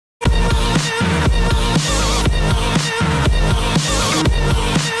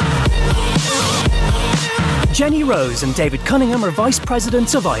Rose and David Cunningham are vice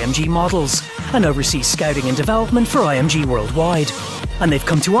presidents of IMG Models and oversee scouting and development for IMG worldwide. And they've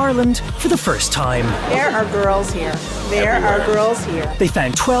come to Ireland for the first time. There are girls here. There are girls here. They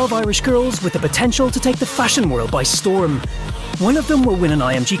found 12 Irish girls with the potential to take the fashion world by storm. One of them will win an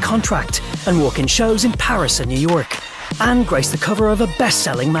IMG contract and walk in shows in Paris and New York, and grace the cover of a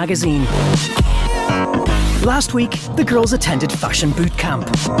best-selling magazine. Last week, the girls attended Fashion Boot Camp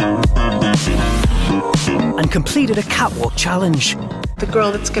and completed a catwalk challenge. The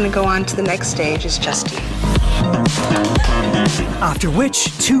girl that's going to go on to the next stage is Justine. After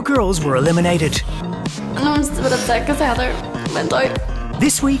which, 2 girls were eliminated. I'm just a bit upset because Heather went out.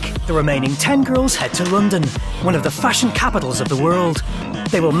 This week, the remaining 10 girls head to London, one of the fashion capitals of the world.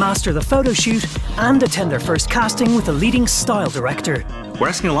 They will master the photo shoot and attend their first casting with a leading style director. We're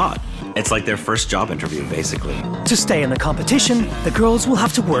asking a lot. It's like their first job interview, basically. To stay in the competition, the girls will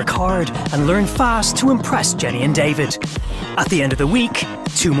have to work hard and learn fast to impress Jenny and David. At the end of the week,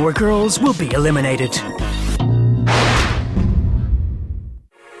 2 more girls will be eliminated.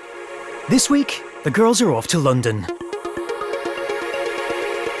 This week, the girls are off to London.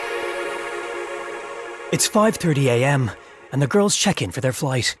 It's 5:30 AM and the girls check in for their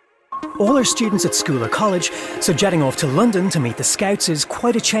flight. All are students at school or college, so jetting off to London to meet the Scouts is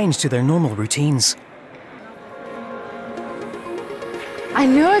quite a change to their normal routines. I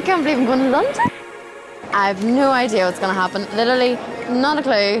know, I can't believe I'm going to London. I have no idea what's going to happen. Literally, not a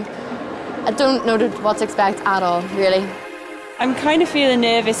clue. I don't know what to expect at all, really. I'm kind of feeling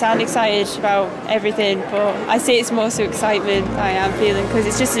nervous and excited about everything, but I say it's more so excitement I am feeling because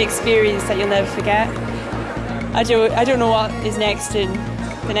it's just an experience that you'll never forget. I don't know what is next in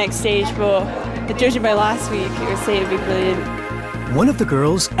the next stage, but judging by last week, I would say it would be brilliant. One of the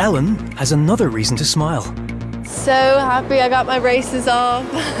girls, Ellen, has another reason to smile. So happy I got my braces off.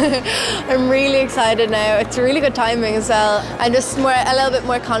 I'm really excited now. It's really good timing as well. I'm just a little bit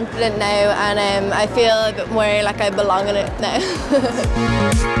more confident now, and I feel a bit more like I belong in it now.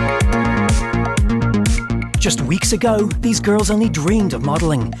 Just weeks ago, these girls only dreamed of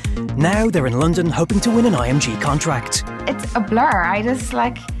modelling. Now they're in London hoping to win an IMG contract. It's a blur.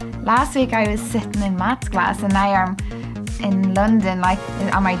 Last week I was sitting in maths class and now I'm in London.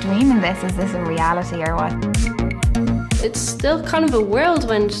 Am I dreaming this? Is this a reality or what? It's still kind of a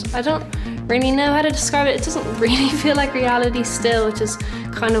whirlwind. I don't really know how to describe it. It doesn't really feel like reality still, which is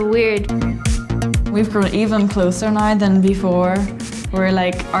kind of weird. We've grown even closer now than before. Where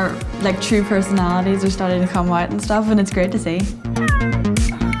our true personalities are starting to come out and stuff, and it's great to see.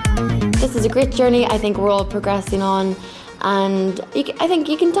 This is a great journey. I think we're all progressing on, and I think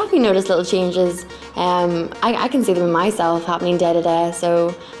you can definitely notice little changes. I can see them in myself happening day to day,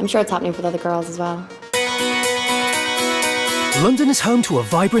 so I'm sure it's happening for the other girls as well. London is home to a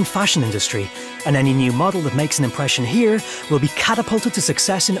vibrant fashion industry, and any new model that makes an impression here will be catapulted to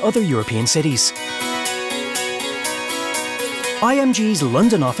success in other European cities. IMG's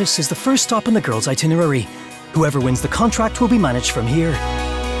London office is the first stop on the girls' itinerary. Whoever wins the contract will be managed from here.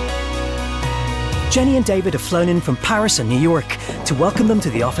 Jenny and David have flown in from Paris and New York to welcome them to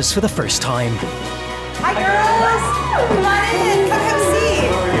the office for the first time. Hi girls! Come on in, come have a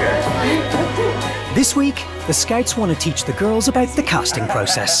seat. This week, the Scouts want to teach the girls about the casting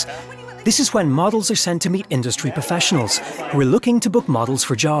process. This is when models are sent to meet industry professionals who are looking to book models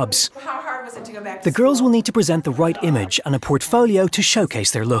for jobs. The girls will need to present the right image and a portfolio to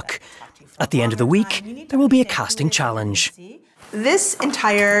showcase their look. At the end of the week, there will be a casting challenge. This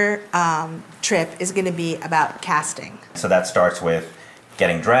entire trip is going to be about casting. So that starts with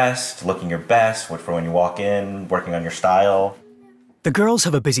getting dressed, looking your best, for when you walk in, working on your style. The girls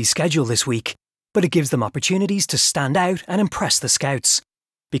have a busy schedule this week, but it gives them opportunities to stand out and impress the Scouts.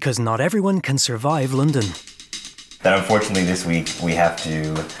 Because not everyone can survive London. Then unfortunately this week we have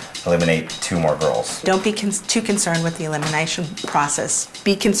to eliminate 2 more girls. Don't be too concerned with the elimination process.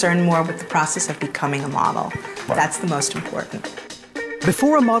 Be concerned more with the process of becoming a model. Right. That's the most important.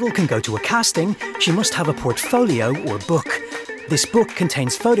 Before a model can go to a casting, she must have a portfolio or book. This book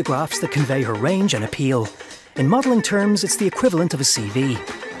contains photographs that convey her range and appeal. In modelling terms, it's the equivalent of a CV.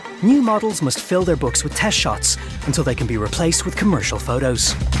 New models must fill their books with test shots until they can be replaced with commercial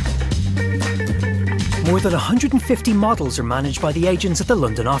photos. More than 150 models are managed by the agents at the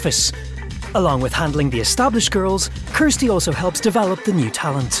London office. Along with handling the established girls, Kirsty also helps develop the new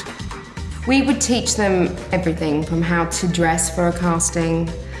talent. We would teach them everything from how to dress for a casting,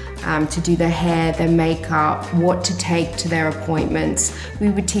 to do their hair, their makeup, what to take to their appointments. We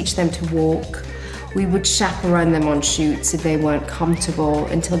would teach them to walk. We would chaperone them on shoots if they weren't comfortable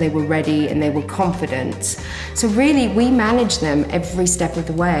until they were ready and they were confident. So really, we manage them every step of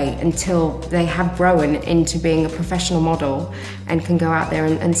the way until they have grown into being a professional model and can go out there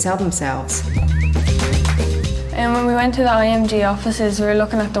and sell themselves. And when we went to the IMG offices, we were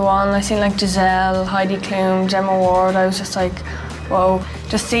looking at the wall and I seen like Giselle, Heidi Klum, Gemma Ward. I was just like, whoa.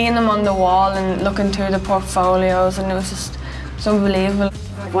 Just seeing them on the wall and looking through the portfolios, and it was unbelievable.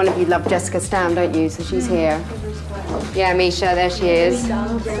 One of you love Jessica Stamm, don't you? So she's here. Yeah, Misha, there she is.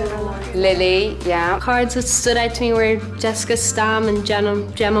 Lily, yeah. Cards that stood out to me were Jessica Stamm and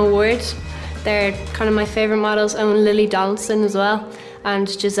Gemma Ward. They're kind of my favourite models, and Lily Donaldson as well. And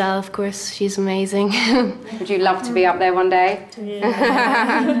Giselle, of course, she's amazing. Would you love to be up there one day?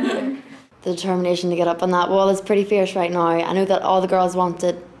 Yeah. The determination to get up on that wall is pretty fierce right now. I know that all the girls want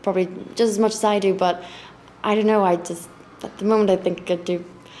it probably just as much as I do, but I don't know, at the moment I think I could do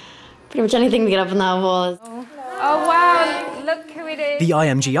pretty much anything to get up on that wall. Oh wow, look who it is. The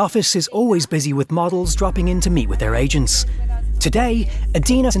IMG office is always busy with models dropping in to meet with their agents. Today,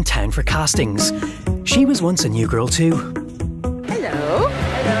 Adina's in town for castings. She was once a new girl too. Hello.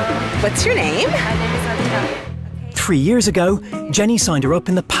 Hello. What's your name? My name is Adina. 3 years ago, Jenny signed her up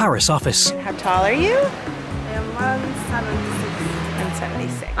in the Paris office. How tall are you? I am 176.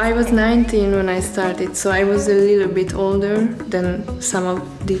 I was 19 when I started, so I was a little bit older than some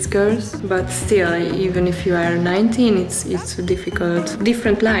of these girls. But still, even if you are 19, it's a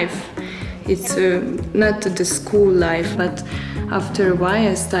different life. It's not the school life, but after a while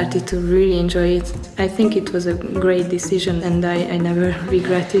I started to really enjoy it. I think it was a great decision and I never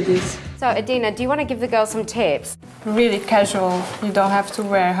regretted it. So Adina, do you want to give the girls some tips? Really casual. You don't have to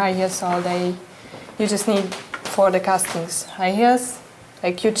wear high heels all day. You just need, for the castings, high heels.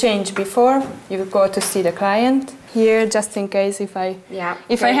 Like you change before, you go to see the client. Here, just in case if I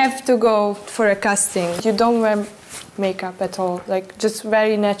have to go for a casting, you don't wear makeup at all. Like just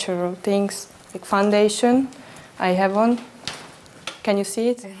very natural things, like foundation I have on. Can you see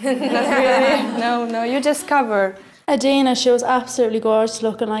it? Not really. No, you just cover. Adina, she was absolutely gorgeous,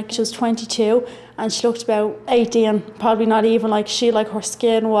 looking like she was 22 and she looked about 18, probably not even. Like her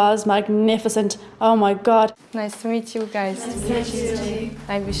skin was magnificent. Oh my God. Nice to meet you guys. Nice to meet you too.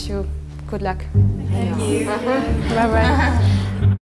 I wish you good luck. Thank you. Bye-bye.